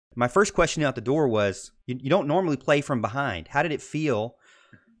My first question out the door was, you don't normally play from behind. How did it feel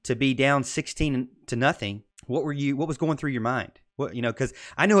to be down 16-0? What was going through your mind? Because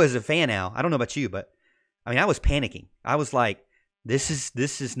I know as a fan now, I don't know about you, but I mean, I was panicking. I was like, this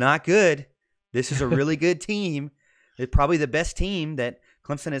is not good. This is a really good team. It's probably the best team that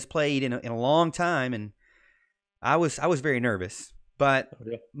Clemson has played in a long time, and I was very nervous. But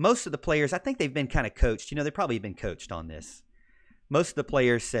most of the players, I think they've been kind of coached. They've probably been coached on this. Most of the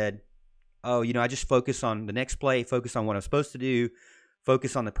players said, "Oh, I just focus on the next play, focus on what I'm supposed to do,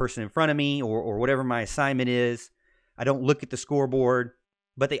 focus on the person in front of me, or whatever my assignment is. I don't look at the scoreboard."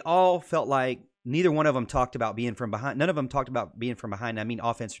 But they all felt like neither one of them talked about being from behind. None of them talked about being from behind. I mean,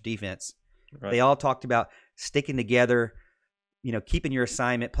 offense or defense. Right. They all talked about sticking together, keeping your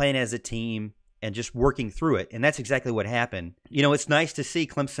assignment, playing as a team, and just working through it. And that's exactly what happened. It's nice to see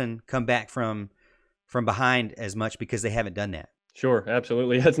Clemson come back from behind as much because they haven't done that. Sure,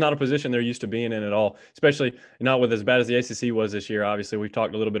 absolutely. It's not a position they're used to being in at all, especially not with as bad as the ACC was this year. Obviously, we've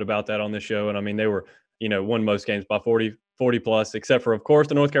talked a little bit about that on this show. And I mean, they were, won most games by 40 plus, except for, of course,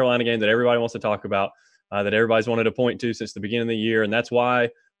 the North Carolina game that everybody wants to talk about, that everybody's wanted to point to since the beginning of the year. And that's why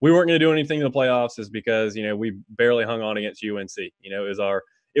we weren't going to do anything in the playoffs, is because, we barely hung on against UNC.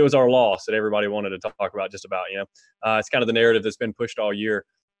 It was our loss that everybody wanted to talk about just about, it's kind of the narrative that's been pushed all year.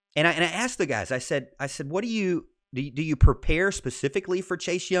 And I asked the guys, I said, what do you prepare specifically for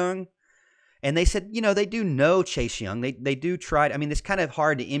Chase Young? And they said, they do know Chase Young. They do try. I mean, it's kind of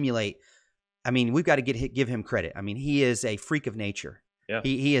hard to emulate. I mean, we've got to give him credit. I mean, he is a freak of nature. Yeah.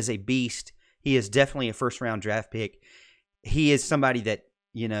 He is a beast. He is definitely a first-round draft pick. He is somebody that,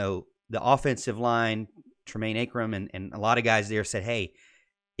 the offensive line, Tremaine Akram and a lot of guys there said, hey,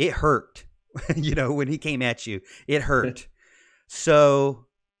 it hurt. When he came at you, it hurt. So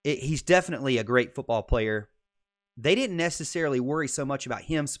he's definitely a great football player. They didn't necessarily worry so much about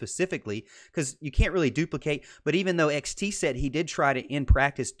him specifically because you can't really duplicate. But even though XT said he did try to, in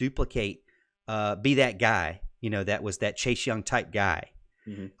practice, duplicate, be that guy, that was that Chase Young type guy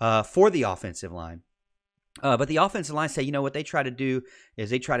for the offensive line. But the offensive line say, what they try to do is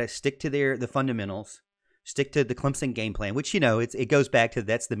they try to stick to the fundamentals, stick to the Clemson game plan, which, it goes back to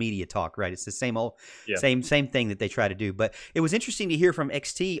that's the media talk, right? It's the same old, same thing that they try to do. But it was interesting to hear from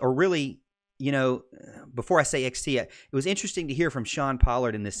XT, or really, before I say XT, it was interesting to hear from Sean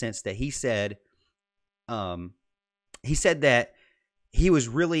Pollard in the sense that he said that he was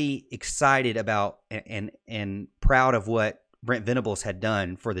really excited about and proud of what Brent Venables had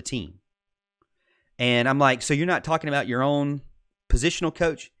done for the team. And I'm like, so you're not talking about your own positional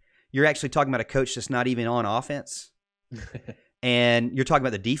coach? You're actually talking about a coach that's not even on offense? And you're talking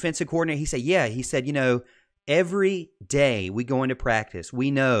about the defensive coordinator? He said, yeah. He said, every day we go into practice,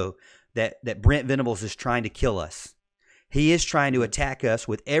 we know that Brent Venables is trying to kill us. He is trying to attack us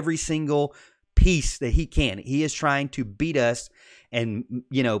with every single piece that he can. He is trying to beat us and,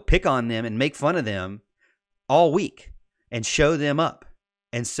 pick on them and make fun of them all week and show them up.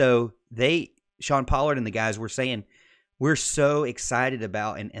 And so Sean Pollard and the guys were saying, we're so excited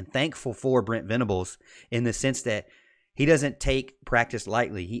about and thankful for Brent Venables in the sense that he doesn't take practice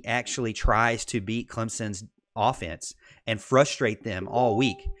lightly. He actually tries to beat Clemson's offense and frustrate them all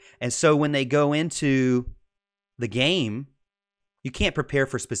week. And so when they go into the game, you can't prepare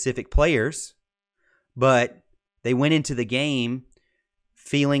for specific players, but they went into the game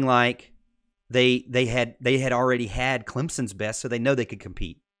feeling like they had already had Clemson's best, so they know they could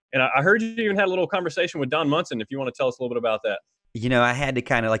compete. And I heard you even had a little conversation with Don Munson, if you want to tell us a little bit about that. I had to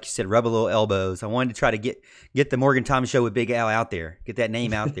kind of, like you said, rub a little elbows. I wanted to try to get the Morgan Thomas Show with Big Al out there, get that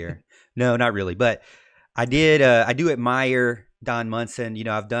name out there. No, not really. But I did. I do admire Don Munson.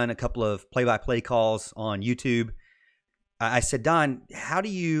 I've done a couple of play-by-play calls on YouTube. I said, Don, how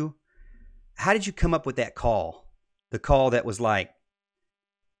did you come up with that call? The call that was like,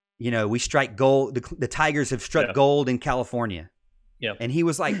 we strike gold. The Tigers have struck gold in California. Yeah. And he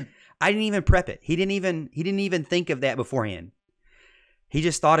was like, I didn't even prep it. He didn't even think of that beforehand. He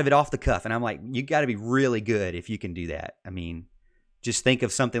just thought of it off the cuff. And I'm like, you got to be really good if you can do that. I mean, just think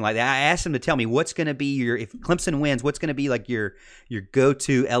of something like that. I asked him to tell me what's going to be if Clemson wins, what's going to be like your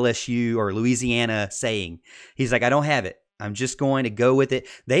go-to LSU or Louisiana saying. He's like, I don't have it. I'm just going to go with it.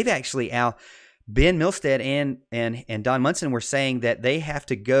 They've actually, Ben Milstead and Don Munson were saying that they have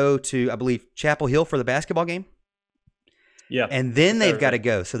to go to, I believe, Chapel Hill for the basketball game. Yeah. And then they've got to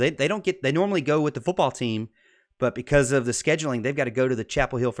go. So they normally go with the football team, but because of the scheduling, they've got to go to the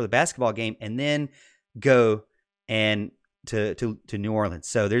Chapel Hill for the basketball game and then go and to New Orleans.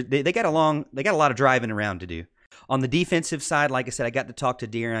 So they got a lot of driving around to do. On the defensive side, like I said, I got to talk to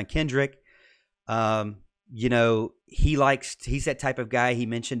De'Aaron Kendrick. he's that type of guy. He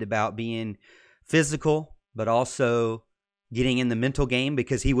mentioned about being physical, but also getting in the mental game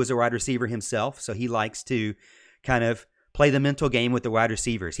because he was a wide receiver himself. So he likes to kind of play the mental game with the wide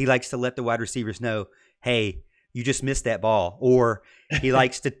receivers. He likes to let the wide receivers know, hey, you just missed that ball. Or he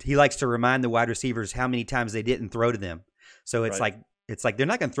likes to remind the wide receivers how many times they didn't throw to them. So it's like they're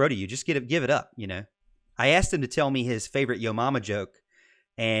not going to throw to you. Just give it up, I asked him to tell me his favorite Yo Mama joke,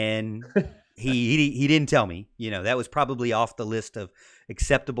 and he didn't tell me. That was probably off the list of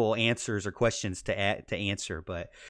acceptable answers or questions to answer. But